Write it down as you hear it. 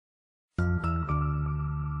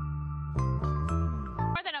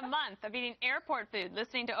of eating airport food,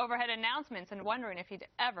 listening to overhead announcements, and wondering if he'd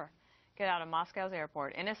ever get out of Moscow's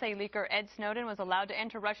airport. NSA leaker Ed Snowden was allowed to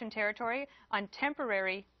enter Russian territory on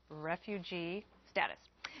temporary refugee status.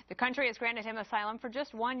 The country has granted him asylum for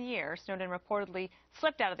just 1 year. Snowden reportedly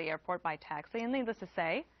slipped out of the airport by taxi, and needless to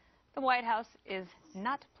say, the White House is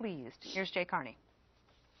not pleased. Here's Jay Carney.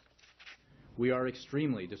 We are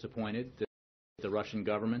extremely disappointed that the Russian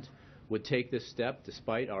government would take this step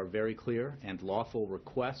despite our very clear and lawful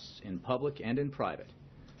requests in public and in private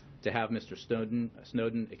to have Mr.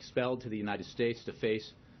 Snowden expelled to the United States to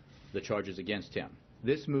face the charges against him.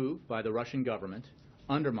 This move by the Russian government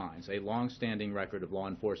undermines a long-standing record of law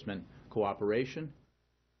enforcement cooperation.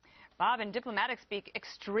 Bob, in diplomatic speak,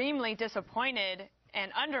 extremely disappointed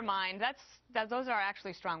and undermined. Those are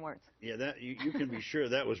actually strong words. Yeah, that you can be sure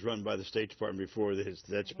that was run by the State Department before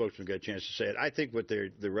that spokesman got a chance to say it. I think what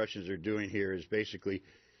the Russians are doing here is basically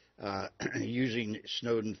using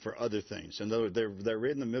Snowden for other things. And they're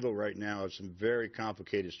in the middle right now of some very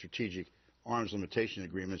complicated strategic arms limitation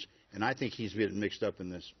agreements, and I think he's getting mixed up in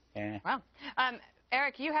this. Wow.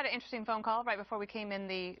 Eric, you had an interesting phone call right before we came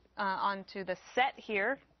in onto the set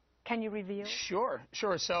here. Can you reveal? Sure.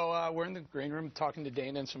 So we're in the green room talking to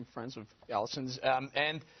Dana and some friends of Allison's,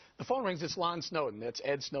 and the phone rings. It's Lon Snowden. That's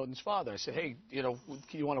Ed Snowden's father. I said, hey, you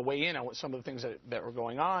want to weigh in on some of the things that were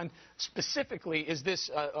going on? Specifically, is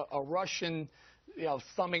this a Russian,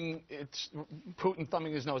 thumbing? It's Putin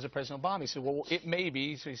thumbing his nose at President Obama. He said, well, it may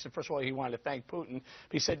be. So he said, first of all, he wanted to thank Putin.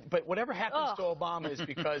 But he said, but whatever happens to Obama is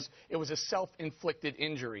because it was a self-inflicted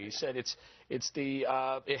injury. He said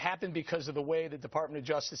it happened because of the way the Department of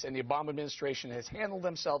Justice and the Obama administration has handled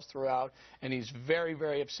themselves throughout, and he's very,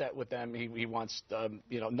 very upset with them. He wants,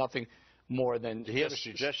 nothing more than. Did he have a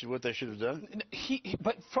suggestion what they should have done?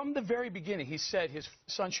 But from the very beginning, he said his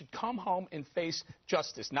son should come home and face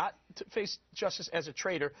justice, not to face justice as a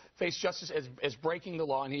traitor, face justice as breaking the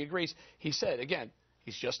law, and he agrees. He said, again,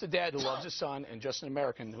 he's just a dad who loves his son and just an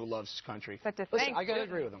American who loves his country. But listen, I got to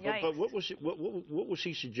agree with him. But what was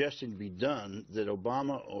he suggesting to be done that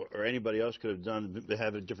Obama or anybody else could have done to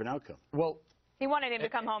have a different outcome? Well, he wanted him to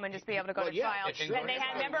come home and just be able to go to trial. And they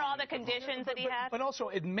had, remember all the conditions that he had? But also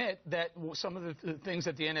admit that some of the things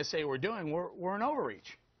that the NSA were doing were an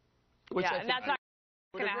overreach. Which and that's not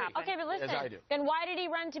going to happen. Okay, but listen, then why did he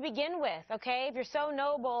run to begin with, okay? If you're so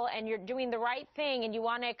noble and you're doing the right thing and you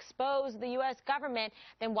want to expose the U.S. government,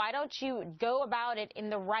 then why don't you go about it in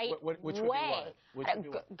the right way?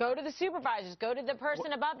 Go to the supervisors. Go to the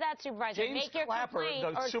person above that supervisor. James Make your Clapper,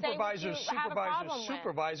 complaint the or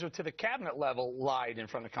supervisor to the cabinet level, lied in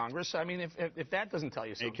front of Congress. I mean, if that doesn't tell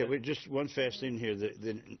you something. Okay, just one fast thing here.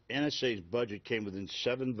 The NSA's budget came within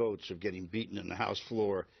 7 votes of getting beaten in the House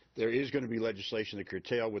floor. There is going to be legislation to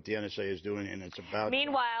curtail what the NSA is doing, and it's about...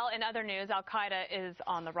 Meanwhile, in other news, Al-Qaeda is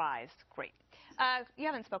on the rise. Great. You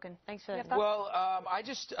haven't spoken. Thanks for that. Well,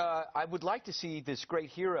 I would like to see this great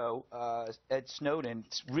hero, Ed Snowden,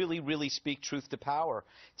 really speak truth to power.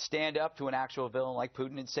 Stand up to an actual villain like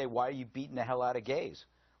Putin and say, why are you beating the hell out of gays?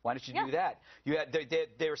 Why don't you do that?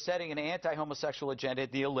 They're setting an anti-homosexual agenda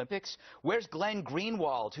at the Olympics. Where's Glenn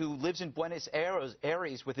Greenwald, who lives in Buenos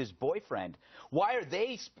Aires with his boyfriend? Why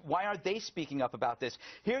aren't they speaking up about this?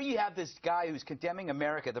 Here you have this guy who's condemning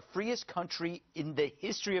America, the freest country in the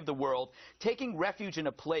history of the world, taking refuge in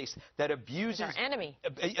a place that abuses... He's our enemy.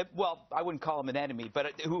 Well, I wouldn't call him an enemy,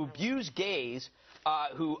 but who abuse gays,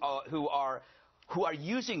 who are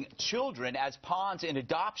using children as pawns in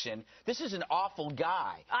adoption. This is an awful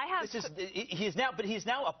guy. He's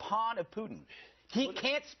now a pawn of Putin. He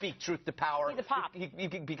can't speak truth to power. He's a pop.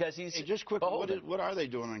 Because he's... Hey, just quick, what are they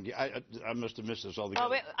doing? I must have missed this altogether.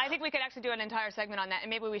 Oh, I think we could actually do an entire segment on that, and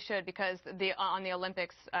maybe we should, because on the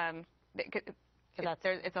Olympics...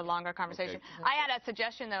 it's a longer conversation. Okay. I had a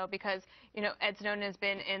suggestion, though, because, Ed Snowden has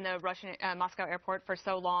been in the Russian Moscow airport for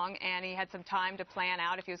so long, and he had some time to plan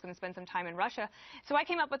out if he was going to spend some time in Russia. So I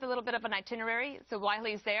came up with a little bit of an itinerary. So while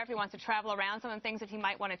he's there, if he wants to travel around, some of the things that he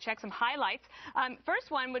might want to check, some highlights.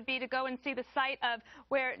 First one would be to go and see the site of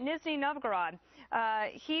where Nizhny Novgorod.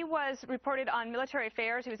 He was reported on Military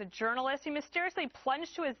Affairs. He was a journalist. He mysteriously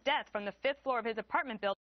plunged to his death from the 5th floor of his apartment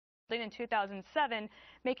building in 2007,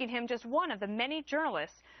 making him just one of the many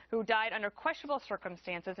journalists who died under questionable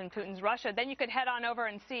circumstances in Putin's Russia. Then you could head on over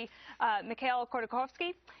and see Mikhail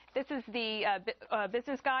Khodorkovsky. This is the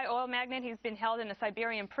business guy, oil magnate. He's been held in a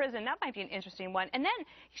Siberian prison. That might be an interesting one. And then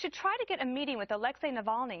you should try to get a meeting with Alexei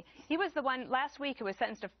Navalny. He was the one last week who was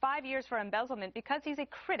sentenced to 5 years for embezzlement because he's a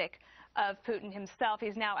critic of Putin himself.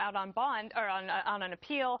 He's now out on bond or on an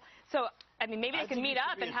appeal. So I mean, maybe they could meet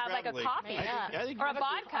up and have like a coffee or a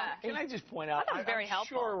vodka. Can I just point out, I'm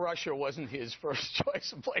sure Russia wasn't his first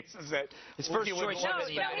choice of places that his first choice. No,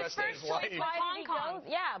 his first choice was Hong Kong.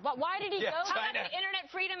 Yeah, but why did he go? How about the internet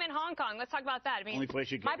freedom in Hong Kong? Let's talk about that. I mean, only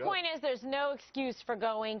place you can my go. point is there's no excuse for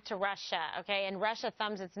going to Russia, okay? And Russia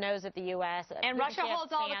thumbs its nose at the U.S. And Russia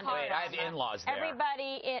holds all the cards. Wait, I have in-laws there.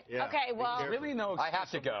 Everybody, okay, well. There's really no excuse I have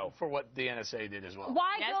to go for what the NSA did as well.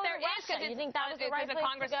 Why yes, go there to is, Russia? You think that was the right place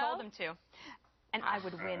Congress to go? told them to. And I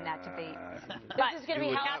would win that debate. This is going to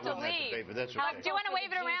be have to leave. But that's Do you want to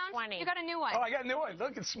wave it around? You got a new one. Oh, I got a new one.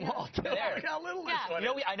 Look, it's small. There. Look how little this one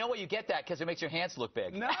You is. know, I know why you get that, because it makes your hands look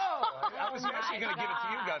big. No, I was actually going to give it to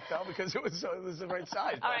you, Gutfeld, because it was the right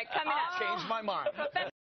size. All right, coming up. Changed my mind.